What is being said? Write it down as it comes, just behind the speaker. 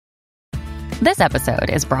This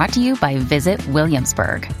episode is brought to you by Visit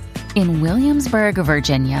Williamsburg. In Williamsburg,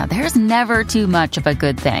 Virginia, there's never too much of a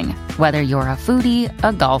good thing. Whether you're a foodie,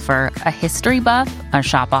 a golfer, a history buff, a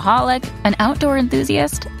shopaholic, an outdoor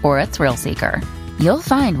enthusiast, or a thrill seeker, you'll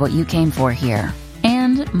find what you came for here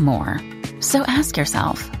and more. So ask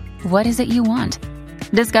yourself, what is it you want?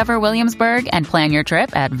 Discover Williamsburg and plan your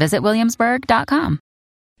trip at visitwilliamsburg.com.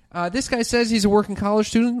 This guy says he's a working college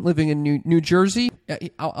student living in New Jersey.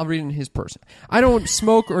 I'll read in his person. I don't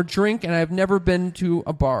smoke or drink, and I've never been to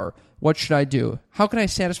a bar. What should I do? How can I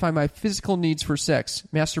satisfy my physical needs for sex?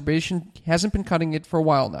 Masturbation hasn't been cutting it for a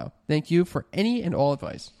while now. Thank you for any and all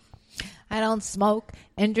advice. I don't smoke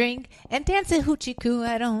and drink and dance a hoochie coo.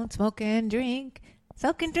 I don't smoke and drink.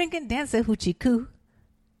 Smoke and drink and dance a hoochie coo.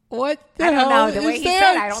 What the I don't hell know. The way is he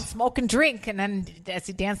that? said, I don't smoke and drink, and then as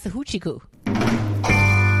he danced the hoochie coo.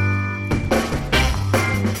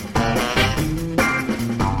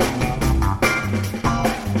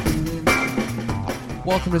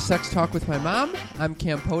 Welcome to Sex Talk with my mom. I'm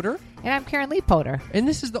Cam Potter. And I'm Karen Lee Potter. And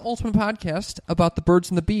this is the ultimate podcast about the birds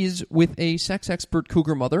and the bees with a sex expert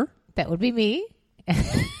cougar mother. That would be me.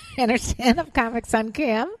 And our stand-up comic son,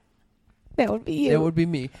 Cam. That would be you. That would be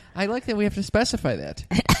me. I like that we have to specify that.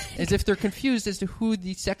 As if they're confused as to who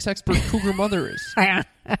the sex expert cougar mother is.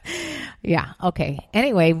 Yeah, okay.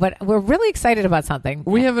 Anyway, but we're really excited about something.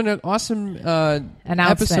 We have an awesome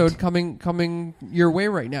episode coming your way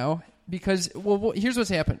right now. Because, well, here's what's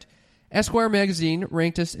happened. Esquire magazine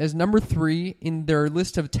ranked us as number 3 in their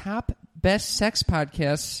list of top best sex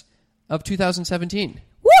podcasts of 2017.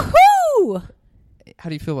 Woohoo! How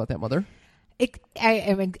do you feel about that, Mother?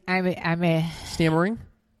 I'm Stammering?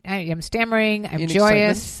 I am stammering. I'm In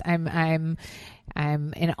joyous. I'm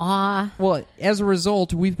in awe. Well, as a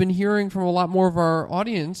result, we've been hearing from a lot more of our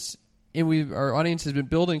audience, and our audience has been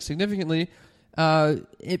building significantly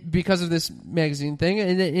because of this magazine thing,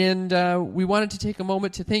 and we wanted to take a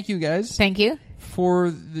moment to thank you guys. Thank you for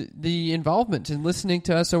the involvement and listening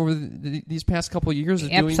to us over these past couple of years of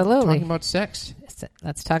talking about sex.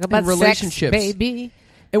 Let's talk about and relationships, sex, baby.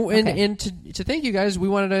 And to thank you guys, we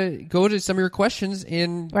wanted to go to some of your questions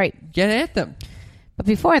and get at them. But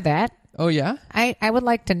before that, oh yeah, I would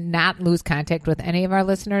like to not lose contact with any of our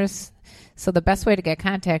listeners. So the best way to get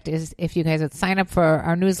contact is if you guys would sign up for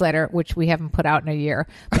our newsletter, which we haven't put out in a year.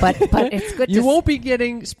 But it's good. You won't be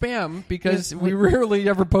getting spam because we rarely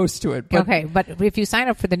ever post to it. But okay, but if you sign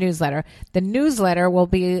up for the newsletter will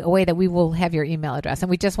be a way that we will have your email address, and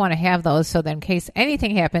we just want to have those so that in case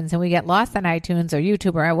anything happens and we get lost on iTunes or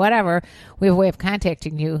YouTube or whatever, we have a way of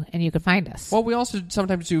contacting you and you can find us. Well, we also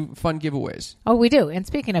sometimes do fun giveaways. Oh, we do. And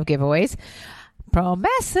speaking of giveaways,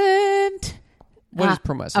 Promescent. What is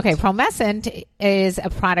Promescent? Okay, Promescent is a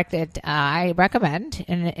product that I recommend,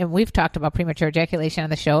 and we've talked about premature ejaculation on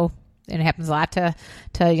the show, and it happens a lot to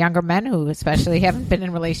younger men who especially haven't been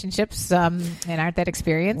in relationships and aren't that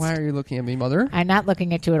experienced. Why are you looking at me, Mother? I'm not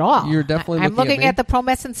looking at you at all. You're definitely I'm looking at me. at the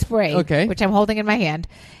Promescent spray, which I'm holding in my hand.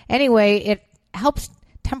 Anyway, it helps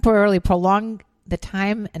temporarily prolong the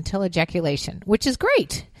time until ejaculation, which is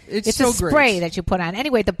great. It's so a spray great that you put on.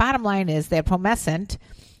 Anyway, the bottom line is that Promescent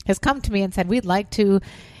has come to me and said, we'd like to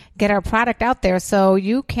get our product out there so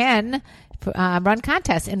you can run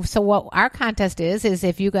contests. And so what our contest is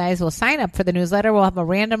if you guys will sign up for the newsletter, we'll have a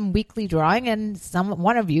random weekly drawing, and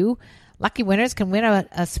one of you lucky winners can win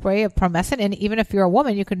a spray of Promescent. And even if you're a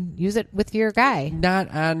woman, you can use it with your guy. Not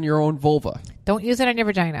on your own vulva. Don't use it on your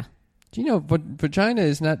vagina. Do you know, but vagina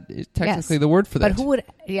is not technically the word for that. But who would,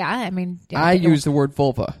 I use the word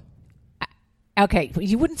vulva. Okay,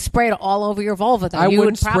 you wouldn't spray it all over your vulva, though. I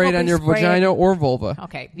wouldn't spray it on your vagina or vulva.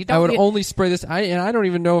 Okay. I would only spray this, and I don't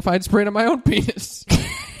even know if I'd spray it on my own penis.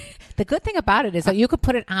 The good thing about it is that you could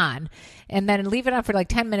put it on and then leave it on for like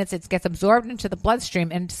 10 minutes. It gets absorbed into the bloodstream,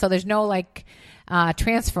 and so there's no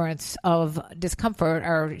transference of discomfort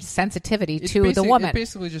or sensitivity to the woman. It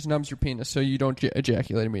basically just numbs your penis so you don't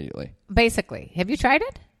ejaculate immediately. Basically. Have you tried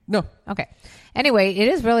it? No. Okay. Anyway, it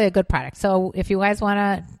is really a good product. So if you guys want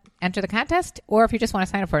to enter the contest, or if you just want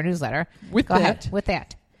to sign up for a newsletter, go ahead with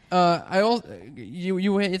that.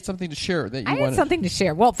 You had something to share that you wanted. I had something to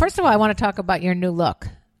share. Well, first of all, I want to talk about your new look.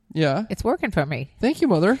 Yeah. It's working for me. Thank you,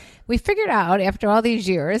 Mother. We figured out after all these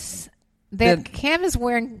years that Cam is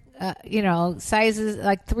wearing, sizes,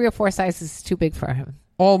 like 3 or 4 sizes too big for him.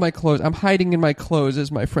 All my clothes. I'm hiding in my clothes,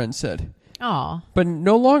 as my friend said. Oh. But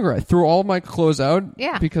no longer. I threw all my clothes out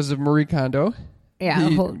because of Marie Kondo. Yeah,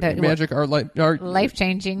 magic art,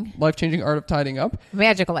 life-changing art of tidying up.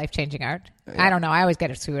 magical life-changing art. Yeah. I don't know. I always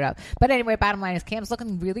get it screwed up. But anyway, bottom line is Cam's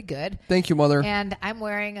looking really good. Thank you, Mother. And I'm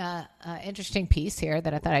wearing a interesting piece here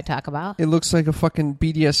that I thought I'd talk about. It looks like a fucking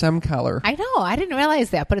BDSM collar. I know. I didn't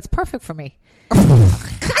realize that, but it's perfect for me.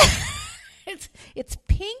 It's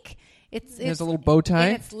pink. It has a little bow tie.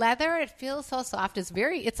 And it's leather. It feels so soft. It's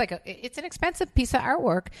it's an expensive piece of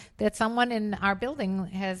artwork that someone in our building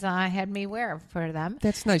has had me wear for them.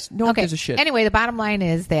 That's nice. No one gives a shit. Anyway, the bottom line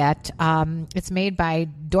is that it's made by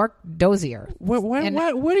Dork Dozier. What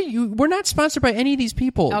are you? We're not sponsored by any of these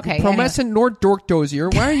people. Okay, Promescent nor Dork Dozier.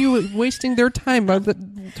 Why are you wasting their time talking about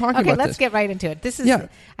this? Okay, let's get right into it.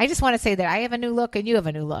 I just want to say that I have a new look and you have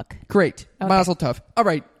a new look. Great. Okay. Mazel tov. All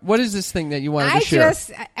right. What is this thing that you wanted to share?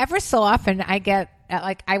 Ever so often I get,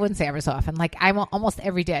 I wouldn't say ever so often, I'm almost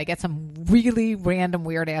every day I get some really random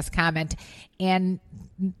weird ass comment and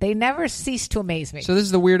they never cease to amaze me. So this is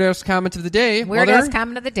the weird ass comment of the day. Weird ass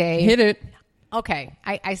comment of the day. Hit it. Okay.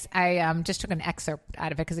 I just took an excerpt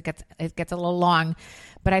out of it because it gets a little long,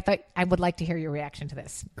 but I thought I would like to hear your reaction to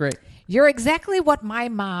this. Great. You're exactly what my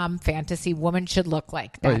mom fantasy woman should look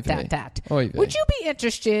like. ... Oy vey. Would you be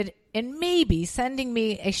interested in maybe sending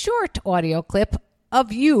me a short audio clip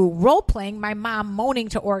of you role-playing my mom moaning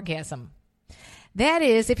to orgasm? That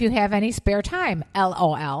is, if you have any spare time,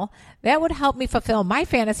 LOL. That would help me fulfill my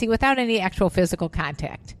fantasy without any actual physical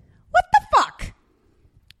contact. What the fuck?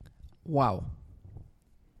 Wow.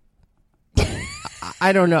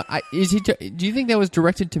 I don't know. Do you think that was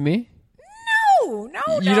directed to me? No.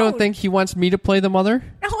 You don't think he wants me to play the mother?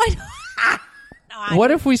 No, I don't.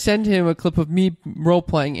 What if we send him a clip of me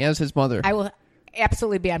role-playing as his mother? I will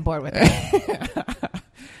absolutely be on board with that.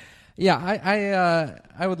 Yeah,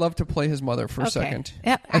 I would love to play his mother for a second.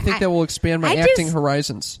 Yeah, I think that will expand my acting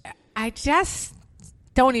horizons. I just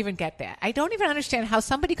don't even get that. I don't even understand how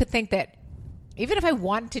somebody could think that, even if I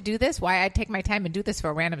wanted to do this, why I'd take my time and do this for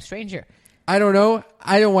a random stranger. I don't know.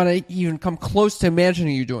 I don't want to even come close to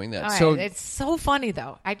imagining you doing that. All right. So It's so funny,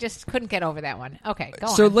 though. I just couldn't get over that one. Okay, go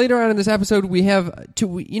on. So later on in this episode, we have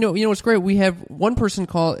what's great. We have one person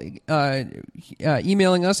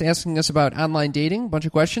emailing us, asking us about online dating, a bunch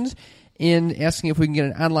of questions, and asking if we can get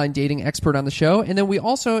an online dating expert on the show. And then we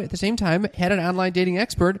also, at the same time, had an online dating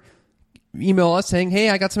expert email us saying, "Hey,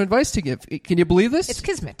 I got some advice to give." Can you believe this? It's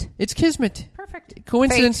Kismet. It's Kismet. Perfect.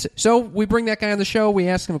 Coincidence. Fate. So we bring that guy on the show. We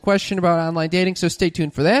ask him a question about online dating. So stay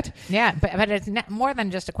tuned for that. Yeah, but it's more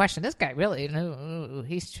than just a question. This guy really,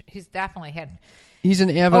 he's definitely had. He's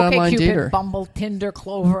an avid online Cupid, dater. Bumble, Tinder,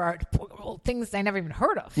 Clover, things I never even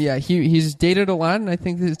heard of. Yeah, he's dated a lot, and I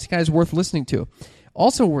think this guy's worth listening to.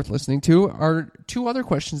 Also worth listening to are two other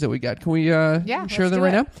questions that we got. Can we share them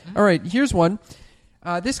right now? Mm-hmm. All right, here's one.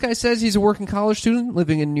 This guy says he's a working college student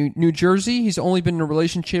living in New Jersey. He's only been in a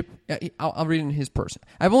relationship. I'll read in his person.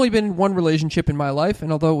 I've only been in one relationship in my life,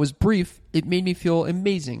 and although it was brief, it made me feel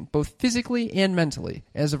amazing, both physically and mentally.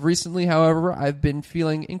 As of recently, however, I've been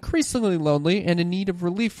feeling increasingly lonely and in need of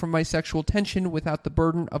relief from my sexual tension without the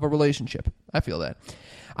burden of a relationship. I feel that.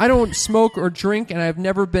 I don't smoke or drink, and I've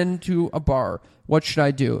never been to a bar. What should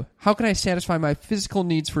I do? How can I satisfy my physical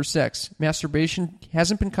needs for sex? Masturbation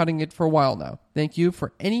hasn't been cutting it for a while now. Thank you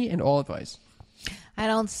for any and all advice. I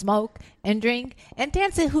don't smoke and drink and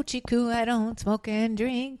dance a hoochie coo. I don't smoke and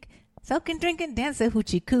drink. Smoke and drink and dance a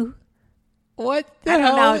hoochie coo. What the I don't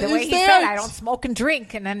hell know. The way is he that? said, I don't smoke and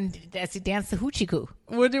drink, and then as he danced the hoochie coo.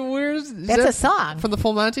 That's a song. from the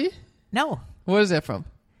Full Monty? No. What is that from?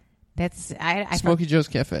 That's Smokey Joe's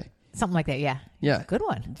Cafe. Something like that, yeah. Yeah. Good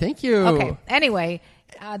one. Thank you. Okay. Anyway,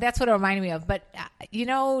 that's what it reminded me of. But,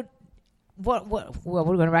 what are we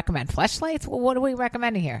going to recommend? Fleshlights? What are we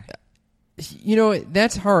recommending here?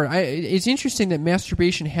 That's hard. It's interesting that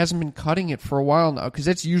masturbation hasn't been cutting it for a while now, because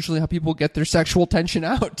that's usually how people get their sexual tension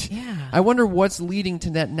out. Yeah. I wonder what's leading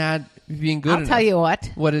to that not being good enough. I'll tell you what.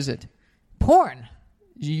 What is it? Porn.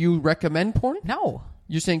 You recommend porn? No.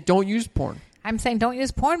 You're saying don't use porn. I'm saying don't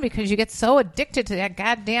use porn because you get so addicted to that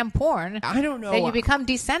goddamn porn. I don't know. That you become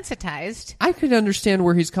desensitized. I could understand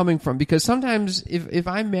where he's coming from, because sometimes if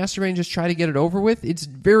I'm masturbating, just try to get it over with, it's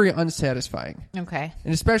very unsatisfying. Okay.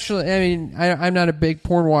 And especially, I'm not a big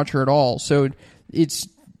porn watcher at all, so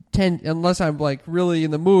unless I'm like really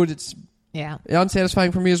in the mood, it's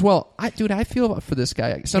unsatisfying for me as well. I feel for this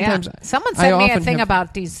guy. Sometimes someone sent me a thing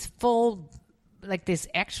about these full, like this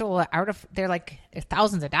actual they're like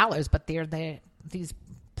thousands of dollars, but they're these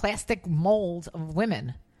plastic molds of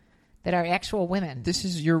women that are actual women. This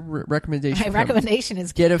is your recommendation. My recommendation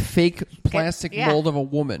is get a fake plastic mold of a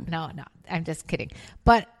woman. No, I'm just kidding.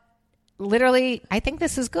 But literally, I think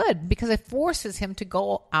this is good because it forces him to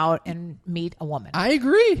go out and meet a woman. I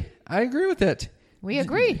agree with that. We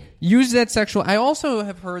agree. Use that sexual. I also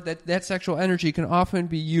have heard that sexual energy can often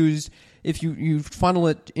be used if you funnel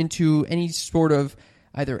it into any sort of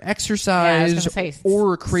either exercise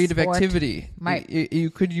or creative activity. Right.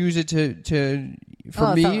 You could use it to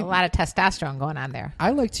for me. me, a lot of testosterone going on there.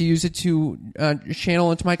 I like to use it to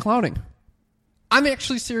channel into my clowning. I'm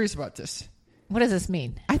actually serious about this. What does this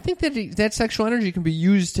mean? I think that sexual energy can be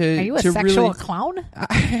used to. Are you a to sexual really, clown?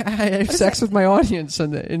 I have sex with my audience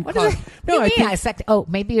in what clown. Does it, no, I think. Oh,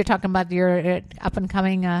 maybe you're talking about your up and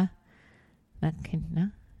coming. No.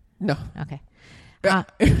 Okay.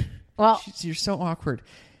 Well, you're so awkward.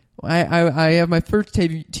 I have my first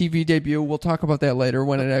TV debut. We'll talk about that later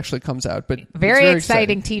when it actually comes out. But very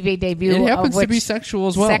exciting TV debut. It happens to be sexual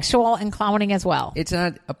as well. Sexual and clowning as well. It's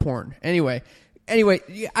not a porn. Anyway,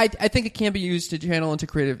 I think it can be used to channel into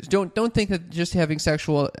creative. Don't think that just having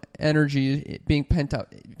sexual energy, being pent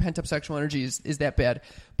up sexual energy is that bad.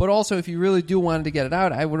 But also, if you really do want to get it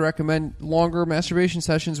out, I would recommend longer masturbation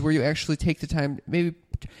sessions where you actually take the time, maybe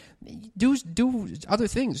do other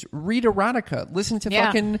things. Read erotica. Listen to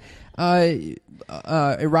fucking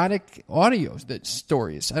erotic audio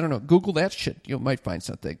stories. I don't know. Google that shit. You might find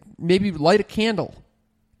something. Maybe light a candle.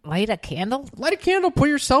 Light a candle? Light a candle. Put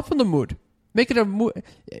yourself in the mood. Make it a mood.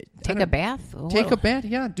 Take a bath? Take a bath,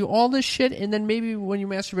 yeah. Do all this shit, and then maybe when you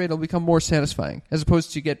masturbate, it'll become more satisfying, as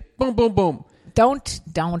opposed to get boom, boom, boom. Don't.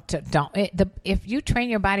 If you train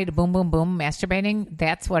your body to boom, boom, boom, masturbating,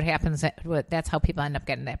 that's what happens. That's how people end up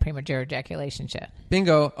getting that premature ejaculation shit.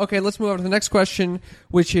 Bingo. Okay, let's move on to the next question,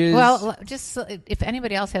 which is... Well, just if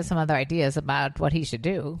anybody else has some other ideas about what he should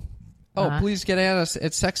do... please get at us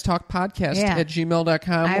at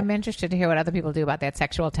sextalkpodcast@gmail.com. I'm interested to hear what other people do about that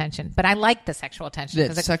sexual tension. But I like the sexual tension.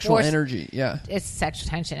 That sexual energy, yeah. It's sexual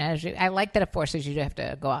tension energy. I like that it forces you to have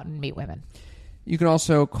to go out and meet women. You can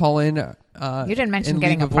also call in you didn't mention and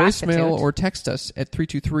getting leave a voicemail or text us at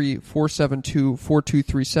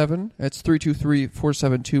 323-472-4237. That's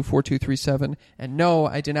 323-472-4237. And no,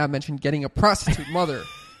 I did not mention getting a prostitute mother.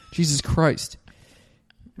 Jesus Christ.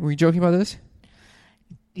 Were you joking about this?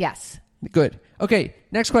 Yes. Good. Okay,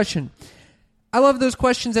 next question. I love those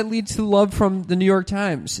questions that lead to love from the New York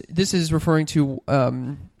Times. This is referring to...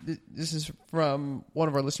 this is from one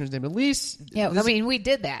of our listeners named Elise. Yeah, we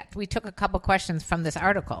did that. We took a couple questions from this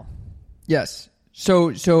article. Yes.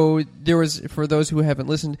 So there was, for those who haven't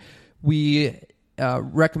listened, we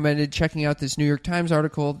recommended checking out this New York Times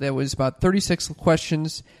article that was about 36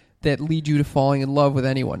 questions that lead you to falling in love with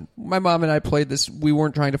anyone. My mom and I played this. We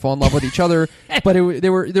weren't trying to fall in love with each other, but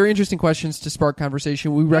they're interesting questions to spark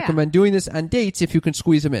conversation. We recommend doing this on dates if you can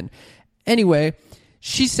squeeze them in. Anyway,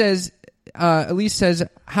 she says... Elise says,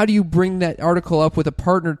 how do you bring that article up with a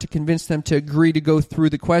partner to convince them to agree to go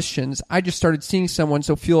through the questions? I just started seeing someone,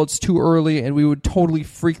 so feel it's too early, and we would totally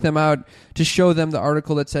freak them out to show them the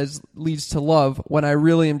article that says leads to love when I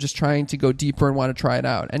really am just trying to go deeper and want to try it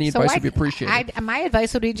out. Any advice would be appreciated. My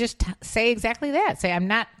advice would be just say exactly that. Say, I'm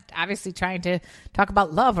not obviously trying to talk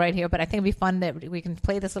about love right here, but I think it'd be fun that we can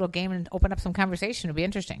play this little game and open up some conversation. It'd be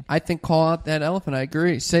interesting. I think call out that elephant. I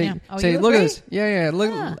agree. Say, you look agree? at this. Yeah.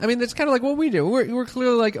 Look. I mean, that's kind of like what we do. We're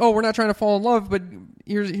clearly like, we're not trying to fall in love, but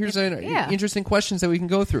here's interesting questions that we can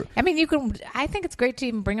go through. I mean, I think it's great to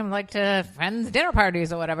even bring them like to friends' dinner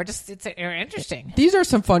parties or whatever. Just they're interesting. These are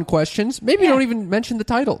some fun questions. Maybe don't even mention the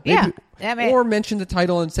title. Maybe, or mention the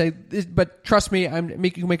title and say, but trust me,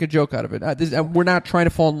 you make a joke out of it. We're not trying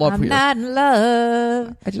to fall in love I'm here. Not in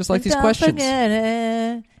love. I just like these questions.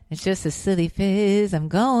 It's just a silly phase I'm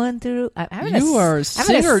going through. You are a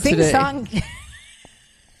singer today. Song.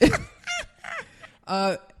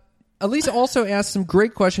 Elise also asked some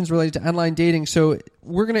great questions related to online dating. So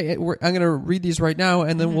I'm gonna read these right now,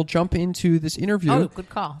 and then we'll jump into this interview. Good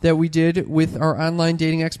call. That we did with our online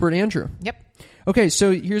dating expert Andrew. Yep. Okay,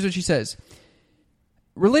 so here's what she says.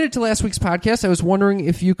 Related to last week's podcast, I was wondering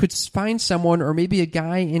if you could find someone or maybe a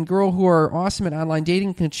guy and girl who are awesome at online dating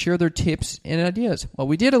and can share their tips and ideas. Well,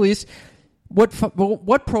 we did, Elise. What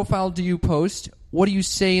profile do you post? What do you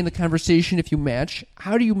say in the conversation if you match?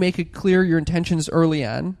 How do you make it clear your intentions early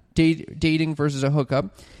on, dating versus a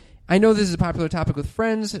hookup? I know this is a popular topic with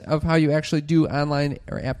friends of how you actually do online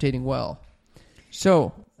or app dating well.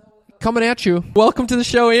 So, coming at you. Welcome to the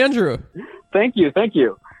show, Andrew. Thank you.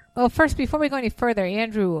 Well, first, before we go any further,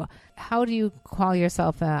 Andrew, how do you call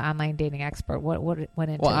yourself an online dating expert? What went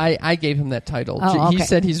into it? Well, I gave him that title. Oh, okay. He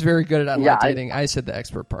said he's very good at online dating. I said the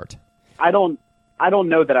expert part. I don't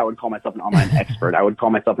know that I would call myself an online expert. I would call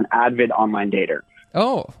myself an avid online dater.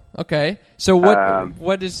 Oh, okay. So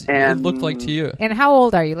what does it look like to you? And how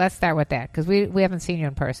old are you? Let's start with that because we haven't seen you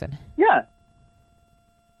in person. Yeah.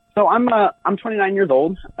 So I'm 29 years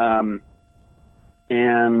old, and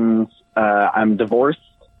I'm divorced,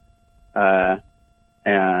 and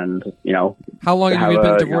how long have you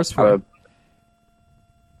been divorced for?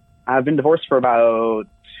 I've been divorced for about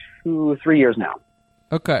 2-3 years now.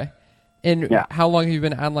 Okay, and how long have you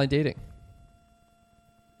been online dating?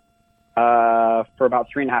 For about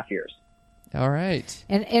 3.5 years. All right.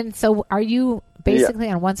 And so are you basically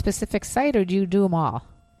on one specific site, or do you do them all?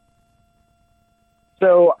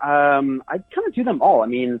 So I kind of do them all. I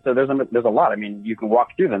mean, so there's a lot. I mean, you can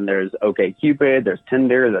walk through them. There's OkCupid, there's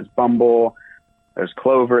Tinder, there's Bumble, there's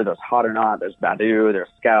Clover, there's Hot or Not, there's Badoo, there's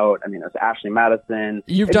Scout. I mean, there's Ashley Madison.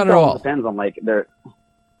 You've done it all. Depends on there's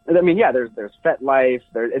FetLife.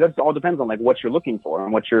 It all depends on what you're looking for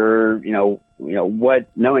and what you're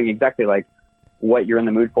knowing exactly what you're in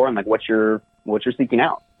the mood for and what you're seeking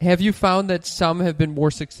out. Have you found that some have been more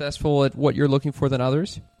successful at what you're looking for than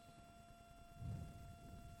others?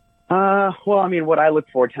 Well, I mean, what I look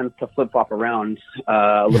for tends to flip-flop around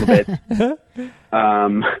a little bit.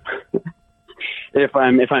 If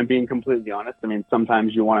I'm being completely honest, I mean,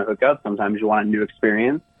 sometimes you want to hook up, sometimes you want a new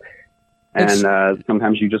experience, and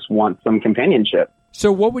sometimes you just want some companionship.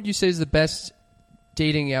 So what would you say is the best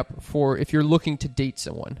dating app for if you're looking to date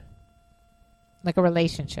someone? Like a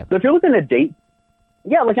relationship. So if you're looking to date,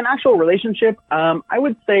 like an actual relationship, I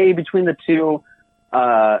would say between the two,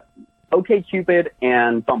 OkCupid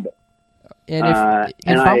and Bumble. And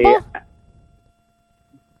Bumble?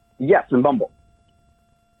 Yes, and Bumble.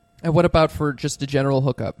 And what about for just a general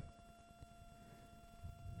hookup?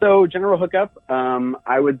 So general hookup,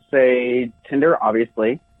 I would say Tinder,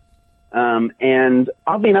 obviously. And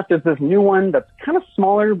oddly enough, there's this new one that's kind of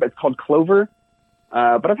smaller, but it's called Clover.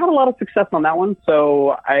 But I've had a lot of success on that one,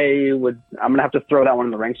 so I'm going to have to throw that one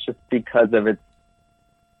in the ranks just because of its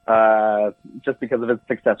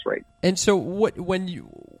success rate. And so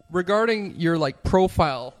regarding your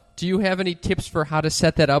profile, do you have any tips for how to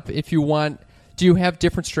set that up if you want? Do you have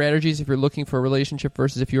different strategies if you're looking for a relationship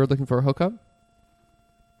versus if you're looking for a hookup?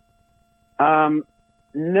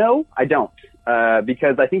 No, I don't.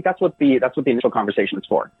 Because I think that's what the initial conversation is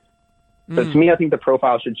for. So to me, I think the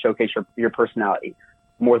profile should showcase your personality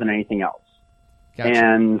more than anything else. Gotcha.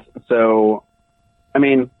 And so, I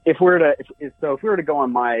mean, if we were to go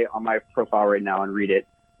on my profile right now and read it,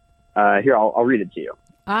 here I'll read it to you.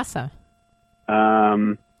 Awesome.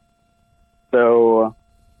 So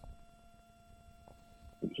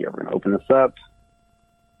here we're gonna open this up.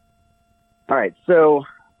 All right. So it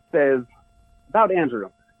says about Andrew,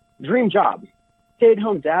 dream job,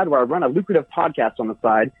 stay-at-home dad where I run a lucrative podcast on the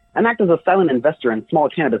side and act as a silent investor in small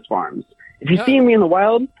cannabis farms. If you see me in the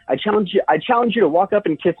wild, I challenge you to walk up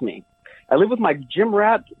and kiss me. I live with my gym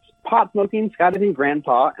rat, pot-smoking, skydiving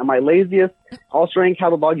grandpa, and my laziest all-Australian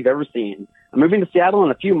cattle dog you've ever seen. I'm moving to Seattle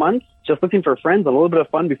in a few months, just looking for friends and a little bit of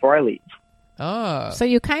fun before I leave. So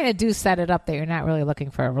you kind of do set it up that you're not really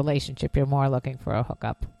looking for a relationship. You're more looking for a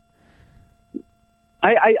hookup.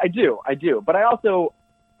 I do. But I also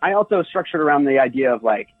structured around the idea of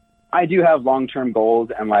I do have long-term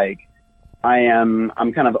goals and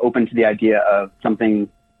I'm kind of open to the idea of something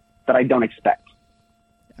that I don't expect.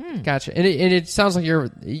 Gotcha. And it sounds like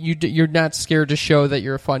you're not scared to show that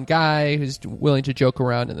you're a fun guy who's willing to joke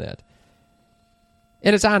around in that.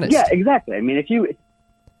 And it's honest. Yeah, exactly. I mean,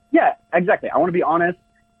 exactly. I want to be honest.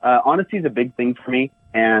 Honesty is a big thing for me.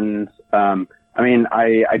 And, I mean,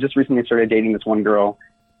 I just recently started dating this one girl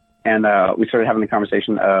and, we started having the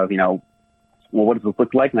conversation of, well, what does this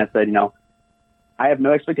look like? And I said, I have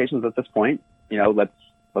no expectations at this point. Let's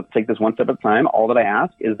take this one step at a time. All that I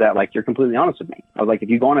ask is that you're completely honest with me. I was like, if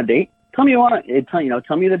you go on a date, tell me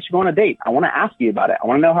tell me that you go on a date. I want to ask you about it. I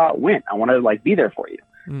want to know how it went. I want to be there for you.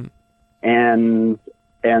 And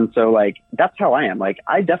so that's how I am.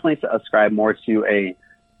 I definitely ascribe more to a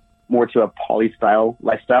poly style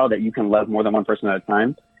lifestyle that you can love more than one person at a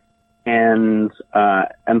time. And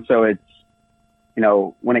so it's,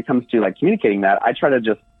 when it comes to communicating that, I try to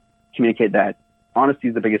just communicate that honesty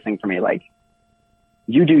is the biggest thing for me.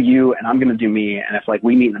 You do you and I'm going to do me. And if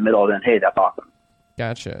we meet in the middle, then hey, that's awesome.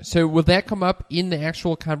 Gotcha. So will that come up in the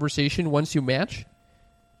actual conversation once you match?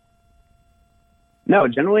 No,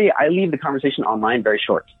 generally I leave the conversation online very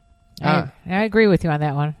short. I agree with you on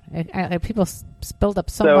that one. People build up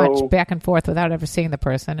so much back and forth without ever seeing the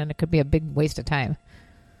person, and it could be a big waste of time.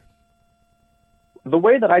 The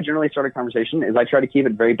way that I generally start a conversation is I try to keep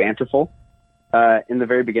it very banterful in the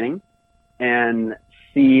very beginning and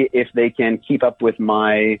see if they can keep up with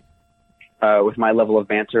my with my level of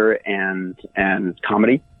banter and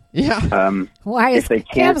comedy. Yeah. Why is if they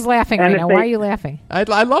can't- Cam's laughing and right if now? they- Why are you laughing?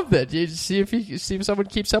 I love that. You see if someone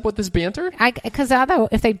keeps up with this banter. Because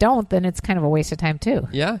if they don't, then it's kind of a waste of time too.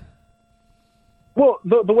 Yeah. Well,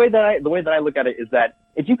 the way that I look at it is that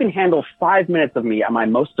if you can handle 5 minutes of me at my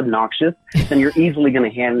most obnoxious, then you're easily going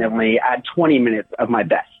to handle me at 20 minutes of my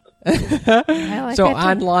best. I like So that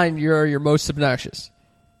too. online, you're your most obnoxious.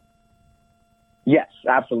 Yes,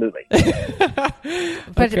 absolutely.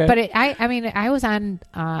 But Okay. I was on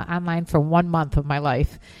online for 1 month of my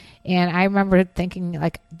life, and I remember thinking,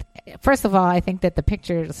 like, first of all, I think that the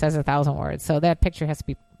picture says 1,000 words, so that picture has to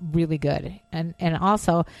be really good. And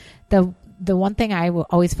also, the one thing I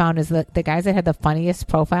always found is that the guys that had the funniest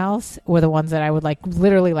profiles were the ones that I would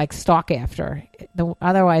literally stalk after.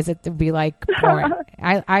 Otherwise, it would be boring.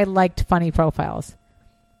 I liked funny profiles.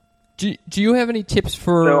 Do you have any tips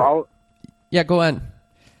for? So Yeah, go on.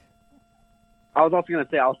 I was also going to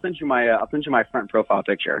say I'll send you my front profile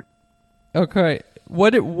picture. Okay.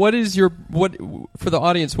 What is your for the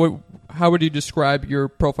audience? How would you describe your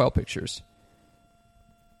profile pictures?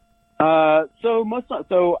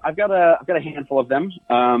 So I've got a handful of them.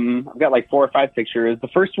 I've got 4 or 5 pictures. The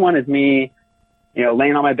first one is me,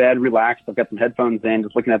 laying on my bed, relaxed. I've got some headphones in,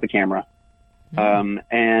 just looking at the camera.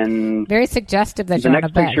 And Very suggestive that the you're on a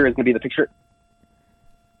next bed. picture is going to be the picture.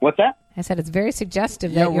 What's that? I said it's very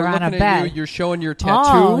suggestive Yeah, that you're we're on a looking bed. at you. You're showing your tattoo.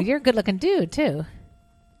 Oh, you're a good-looking dude too.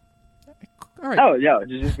 All right. Oh, yeah. Did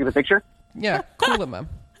you just get the picture? Yeah, cool it, man.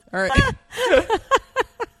 All right. I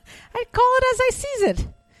call it as I sees it.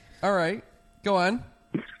 All right. Go on.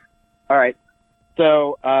 All right.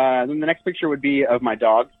 So then the next picture would be of my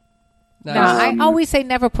dog. Nice. No, I always say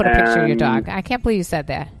never put a picture of your Um, dog. I can't believe you said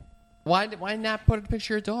that. Why not put a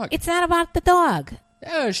picture of your dog? It's not about the dog.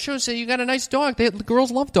 Yeah, it shows that you got a nice dog. The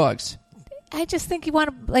girls love dogs. I just think you want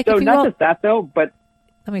to So if you not will, just that though, but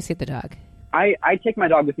let me see the dog. I take my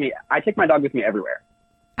dog with me. I take my dog with me everywhere.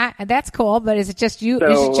 That's cool, but is it just you?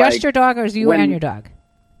 So, is it just your dog, or is you when- and your dog?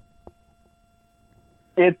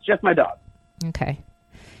 It's just my dog. Okay.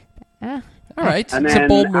 All right. And It's a then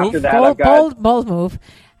bold after move. that, I've got Bold move.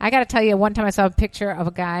 I got to tell you, one time I saw a picture of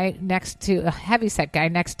a guy a heavyset guy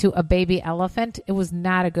next to a baby elephant. It was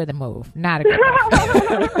not a good move. Not a good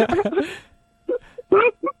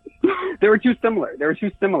move. They were too similar.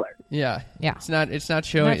 Yeah. Yeah. It's not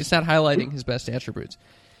showing. Nice. It's not highlighting his best attributes.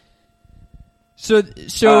 So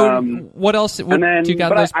what else? What And then, do you got?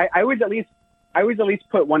 but Those? I always at least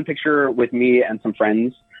put one picture with me and some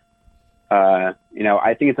friends. I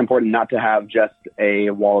think it's important not to have just a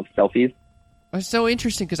wall of selfies. It's so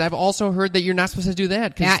interesting because I've also heard that you're not supposed to do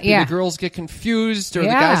that because Yeah. the girls get confused or the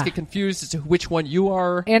Yeah. guys get confused as to which one you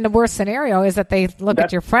are. And the worst scenario is that they look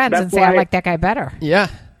at your friends that's and say, "I why- like that guy better." Yeah.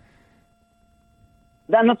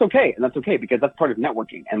 And that's okay. Because that's part of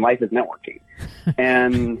networking, and life is networking.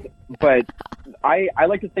 But I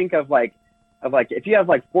like to think of if you have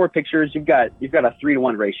 4 pictures, you've got a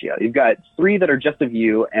 3-to-1 ratio. You've got 3 that are just of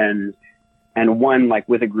you and 1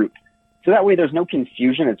 with a group. So that way there's no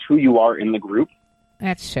confusion. It's who you are in the group.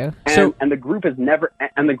 That's true. And the group is never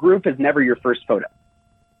your first photo.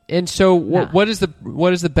 And so, No. what is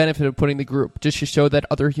the benefit of putting the group? Just to show that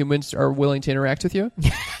other humans are willing to interact with you?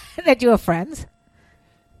 That you have friends.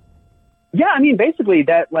 Yeah, I mean, basically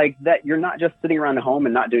that you're not just sitting around at home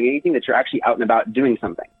and not doing anything, that you're actually out and about doing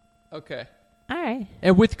something. Okay. All right.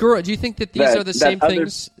 And with girls, do you think that these That- are the that same other-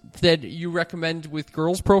 things that you recommend with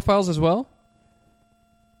girls' profiles as well?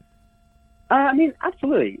 I mean,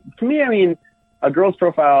 absolutely. To me, I mean, a girl's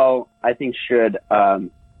profile, I think, should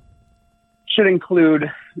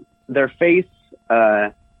include their face,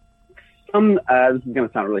 some, this is going to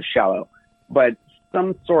sound really shallow, but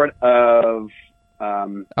some sort of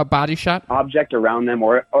A body shot? object around them,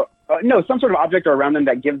 or no, some sort of object around them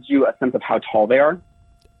that gives you a sense of how tall they are.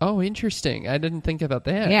 Oh, interesting. I didn't think about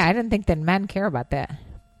that. Yeah, I didn't think that men care about that.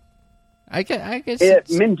 I guess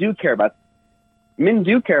Men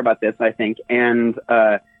do care about this, I think, and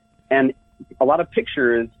a lot of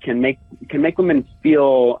pictures can make women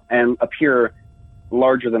feel and appear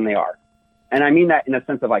larger than they are, and I mean that in a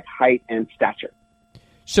sense of height and stature.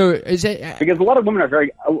 So is it? Because a lot of women are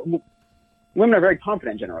very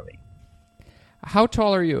confident generally. How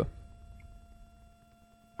tall are you?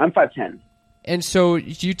 I'm 5'10". And so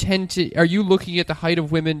do you are you looking at the height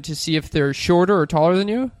of women to see if they're shorter or taller than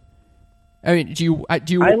you? I mean, do you? I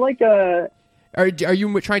like a. Are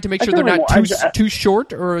you trying to make sure they're certainly not won't. too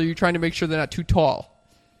short, or are you trying to make sure they're not too tall?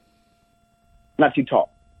 Not too tall.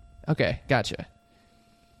 Okay, gotcha.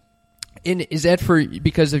 And is that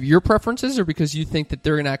because of your preferences, or because you think that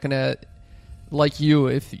they're not going to like you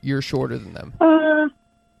if you're shorter than them?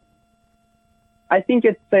 I think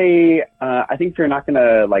it's I think if you're not going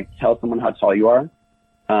to like tell someone how tall you are,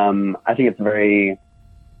 I think it's very,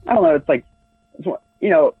 I don't know. It's like,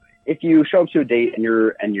 if you show up to a date and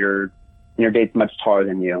your date's much taller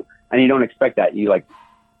than you, and you don't expect that, you've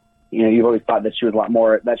always thought that she was a lot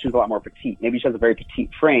more petite. Maybe she has a very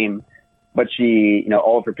petite frame, but she,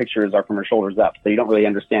 all of her pictures are from her shoulders up, so you don't really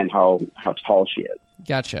understand how tall she is.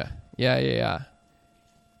 Gotcha. Yeah.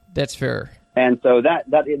 That's fair. And so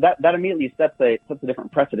that immediately sets a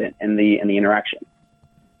different precedent in the interaction.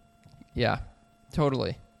 Yeah,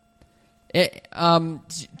 totally. Do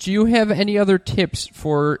you have any other tips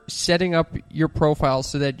for setting up your profile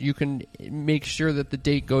so that you can make sure that the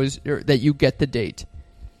date goes, or that you get the date?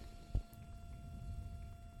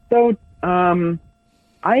 So, I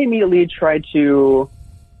immediately try to,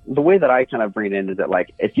 the way that I kind of bring it in is that,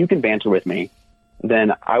 like, if you can banter with me,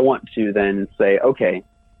 then I want to then say, okay,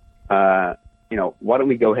 why don't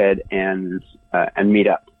we go ahead and meet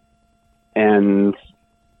up? And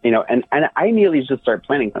I immediately just start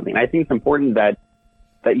planning something. I think it's important that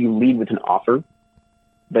you lead with an offer,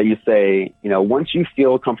 that you say, once you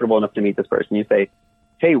feel comfortable enough to meet this person, you say,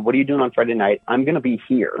 hey, what are you doing on Friday night? I'm going to be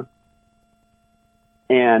here.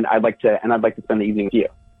 And I'd like to spend the evening with you.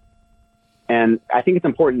 And I think it's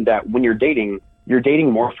important that when you're dating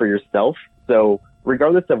more for yourself. So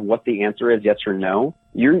regardless of what the answer is, yes or no,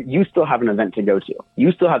 you still have an event to go to.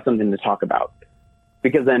 You still have something to talk about.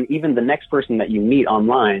 Because then even the next person that you meet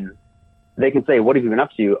online, they can say, what have you been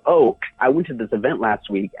up to? Oh, I went to this event last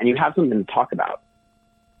week, and you have something to talk about.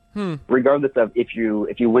 Regardless of if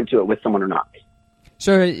you went to it with someone or not.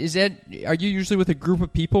 So are you usually with a group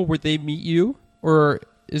of people where they meet you? Or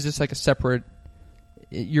is this like a separate,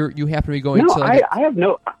 you happen to be going to like I have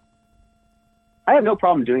no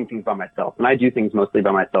problem doing things by myself, and I do things mostly by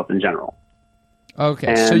myself in general. Okay,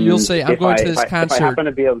 and so you'll say, I'm going to this concert. If I happen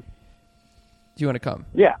to be able, do you want to come?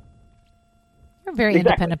 Yeah. You're a very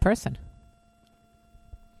independent person.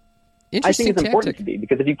 Interesting I think it's tactic. important to be,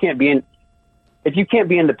 because if you can't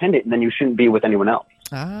be independent, then you shouldn't be with anyone else.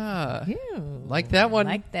 Like that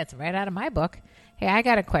one. That's right out of my book. Hey, I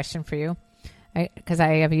got a question for you. Because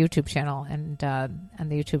I have a YouTube channel, and on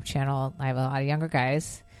the YouTube channel, I have a lot of younger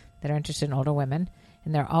guys that are interested in older women,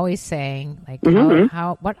 and they're always saying, like,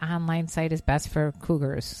 what online site is best for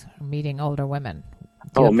cougars meeting older women?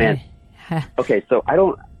 Man. Okay, so I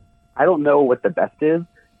don't know what the best is,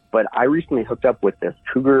 but I recently hooked up with this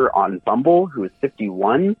cougar on Bumble who is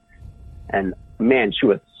 51, and man, she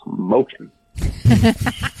was smoking.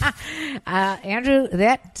 Andrew,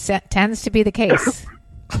 that tends to be the case.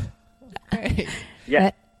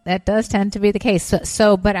 Yeah. That does tend to be the case.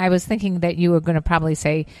 So, but I was thinking that you were going to probably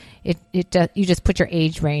say you just put your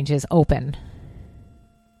age range as open.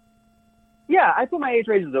 Yeah, I put my age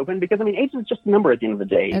range as open because age is just a number at the end of the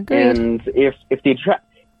day. Agreed. And if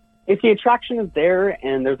the attraction is there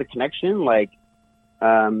and there's a connection,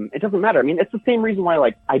 it doesn't matter. It's the same reason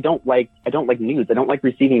why I don't like nudes. I don't like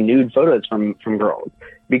receiving nude photos from girls,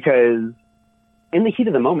 because in the heat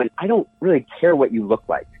of the moment, I don't really care what you look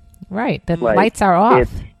like. Right. The lights are off.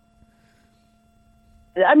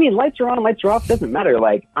 Lights are on, lights are off, doesn't matter.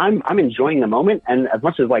 I'm enjoying the moment, and as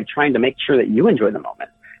much as trying to make sure that you enjoy the moment.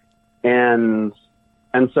 And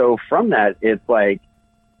so from that, it's I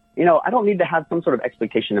don't need to have some sort of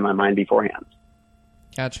expectation in my mind beforehand.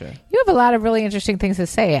 Gotcha. You have a lot of really interesting things to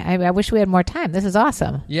say. I wish we had more time. This is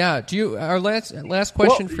awesome. Yeah. Our last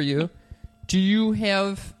question for you. Do you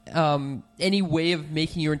have any way of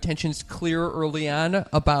making your intentions clear early on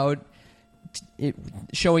about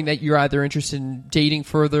showing that you're either interested in dating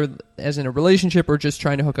further as in a relationship or just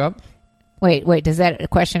trying to hook up? Wait, does that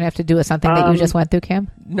question have to do with something that you just went through, Cam?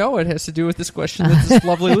 No, it has to do with this question that this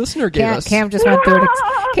lovely listener gave us. Cam just went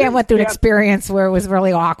through an experience where it was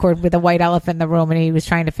really awkward with a white elephant in the room, and he was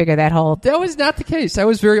trying to figure that whole... That was not the case. I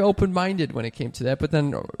was very open-minded when it came to that, but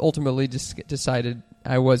then ultimately just decided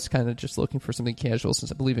I was kind of just looking for something casual since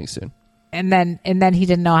I'm leaving soon. And then he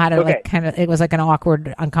didn't know how to it was like an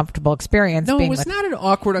awkward, uncomfortable experience. No, it was not an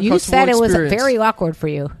awkward, uncomfortable experience. You said it was very awkward for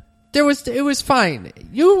you. It was fine.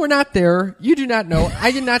 You were not there. You do not know.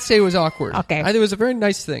 I did not say it was awkward. Okay. It was a very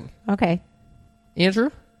nice thing. Okay. Andrew?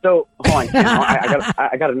 So, hold on.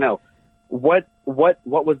 I gotta know. What was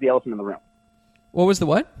the elephant in the room? What was the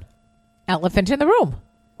what? Elephant in the room.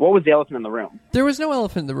 What was the elephant in the room? There was no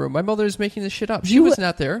elephant in the room. My mother is making this shit up. She was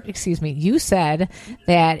not there. Excuse me. You said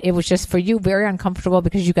that it was just for you very uncomfortable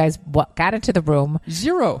because you guys got into the room.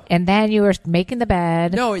 Zero. And then you were making the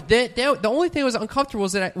bed. No, the only thing that was uncomfortable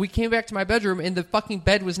was that we came back to my bedroom and the fucking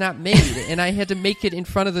bed was not made and I had to make it in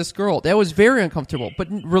front of this girl. That was very uncomfortable. But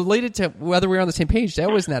related to whether we were on the same page, that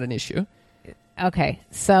was not an issue. Okay.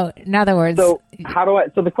 So in other words, So how do I?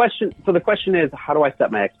 So the question is, how do I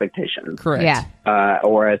set my expectations? Correct. yeah.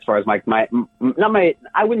 Or as far as not my,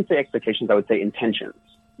 I wouldn't say expectations. I would say intentions.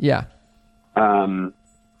 Yeah.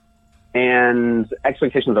 And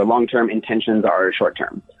expectations are long term. Intentions are short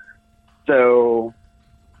term. So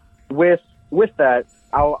with that,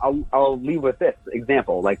 I'll leave with this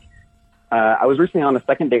example. Like, I was recently on a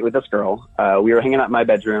second date with this girl. We were hanging out in my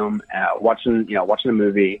bedroom, watching a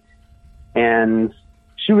movie, and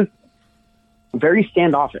she was very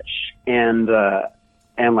standoffish. And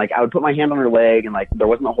like, I would put my hand on her leg, and like, there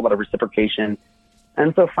wasn't a whole lot of reciprocation.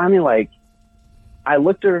 And so finally, like, I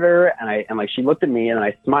looked at her, and like, she looked at me, and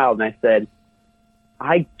I smiled, and I said,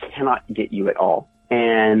 "I cannot get you at all."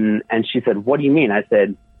 And she said, "What do you mean?" I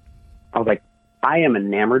was like, "I am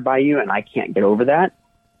enamored by you, and I can't get over that,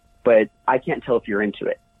 but I can't tell if you're into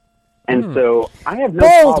it." And so I have no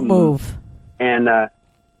Bold problem. move. And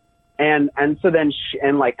so then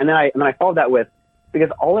then I followed that with,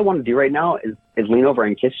 because all I want to do right now is lean over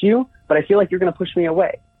and kiss you, but I feel like you're going to push me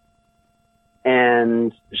away.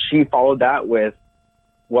 And she followed that with,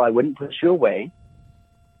 "Well, I wouldn't push you away."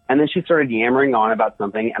 And then she started yammering on about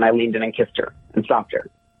something, and I leaned in and kissed her and stopped her.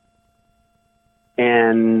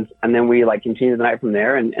 And then we like continued the night from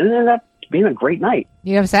there, and it ended up being a great night.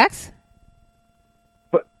 You have sex?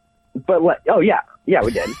 But like, oh yeah,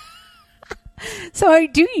 we did. So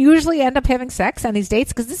do you usually end up having sex on these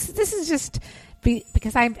dates? Because this is just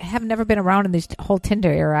because I have never been around in this whole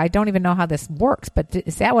Tinder era. I don't even know how this works. But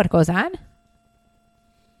is that what goes on?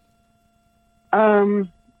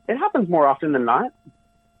 It happens more often than not.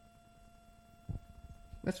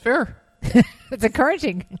 That's fair. It's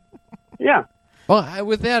encouraging. Yeah. Well,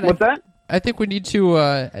 with that, What's that? I think we need to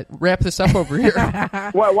wrap this up over here.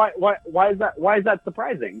 Why is that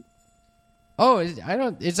surprising? Oh,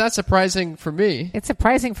 it's not surprising for me. It's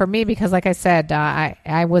surprising for me because, like I said,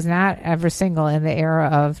 I was not ever single in the era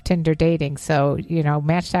of Tinder dating. So,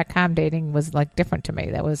 Match.com dating was like different to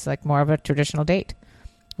me. That was like more of a traditional date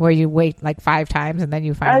where you wait like 5 times and then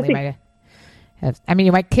you finally might have. I mean,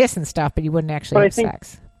 you might kiss and stuff, but you wouldn't actually have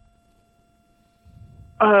sex.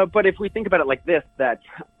 But if we think about it like this, that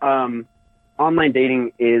online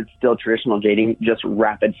dating is still traditional dating, just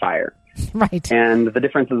rapid fire. Right. And the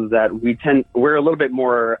difference is that we're a little bit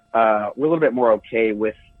more okay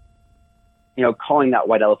with, calling that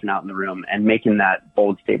white elephant out in the room and making that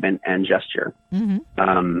bold statement and gesture.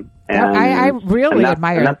 Mm-hmm. I really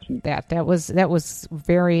admire that. That was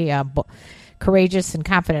very courageous and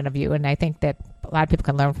confident of you, and I think that a lot of people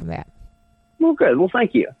can learn from that. Well, good. Well,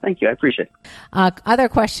 thank you. I appreciate it. Other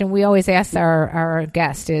question we always ask our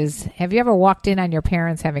guest is, have you ever walked in on your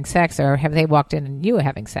parents having sex, or have they walked in on you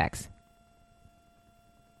having sex?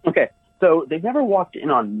 Okay, so they've never walked in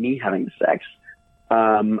on me having sex.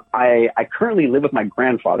 I currently live with my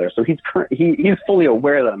grandfather, so he's fully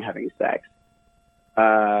aware that I'm having sex.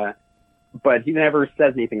 But he never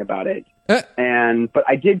says anything about it. But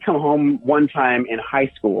I did come home one time in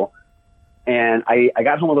high school, and I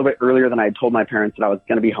got home a little bit earlier than I had told my parents that I was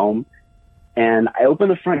going to be home. And I opened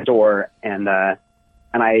the front door, and I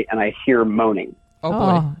hear moaning. Oh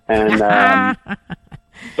boy! And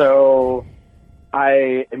so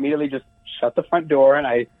I immediately just shut the front door, and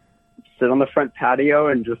I sit on the front patio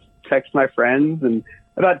and just text my friends. And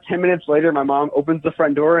about 10 minutes later, my mom opens the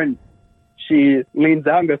front door, and she leans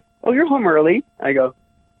out and goes, "Oh, you're home early." I go,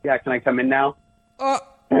 "Yeah, can I come in now?"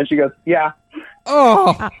 And she goes, "Yeah."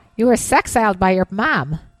 Oh, you were sexiled by your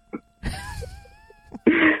mom.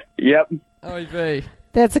 Yep. Oh, vey.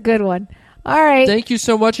 That's a good one. All right. Thank you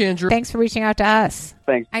so much, Andrew. Thanks for reaching out to us.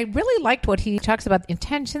 Thanks. I really liked what he talks about,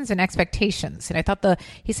 intentions and expectations. And I thought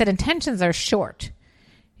he said intentions are short.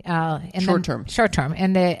 Short term.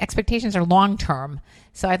 And the expectations are long term.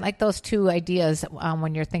 So I like those two ideas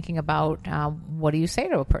when you're thinking about what do you say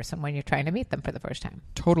to a person when you're trying to meet them for the first time.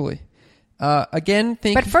 Totally. Again,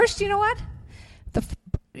 But first, you know what?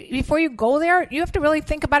 Before you go there, you have to really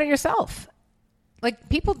think about it yourself. Like,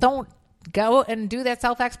 people don't go and do that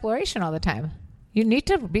self-exploration all the time. You need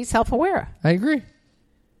to be self-aware. I agree.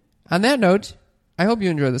 On that note, I hope you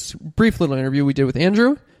enjoyed this brief little interview we did with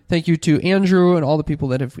Andrew. Thank you to Andrew and all the people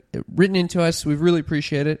that have written into us. We really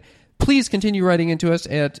appreciate it. Please continue writing into us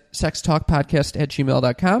at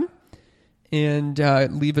sextalkpodcast@gmail.com and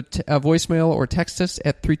leave a voicemail or text us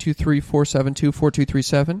at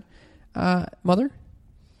 323-472-4237. Mother?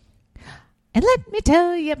 And let me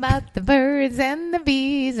tell you about the birds and the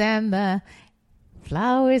bees and the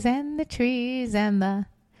flowers and the trees and the...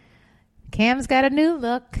 Cam's got a new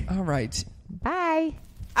look. All right. Bye.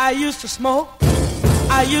 I used to smoke.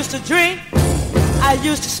 I used to drink. I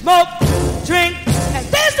used to smoke, drink,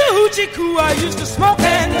 and dance the hoochie hoochie coo. I used to smoke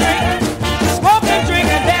and drink,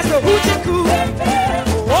 and that's the hoochie coo.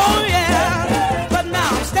 Oh yeah, but now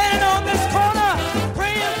I'm standing on this corner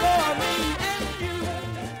praying for me and you.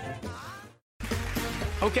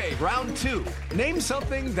 Okay, round two. Name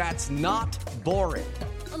something that's not boring.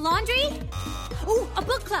 A laundry? Ooh, a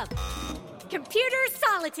book club. Computer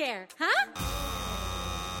solitaire, huh?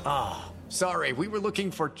 Ah, sorry, we were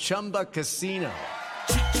looking for Chumba Casino.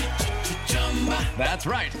 That's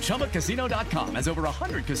right. ChumbaCasino.com has over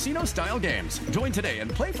 100 casino-style games. Join today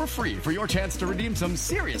and play for free for your chance to redeem some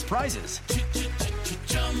serious prizes.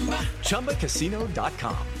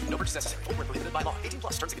 ChumbaCasino.com. No purchase necessary. Void where prohibited by law. 18+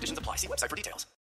 terms and conditions apply. See website for details.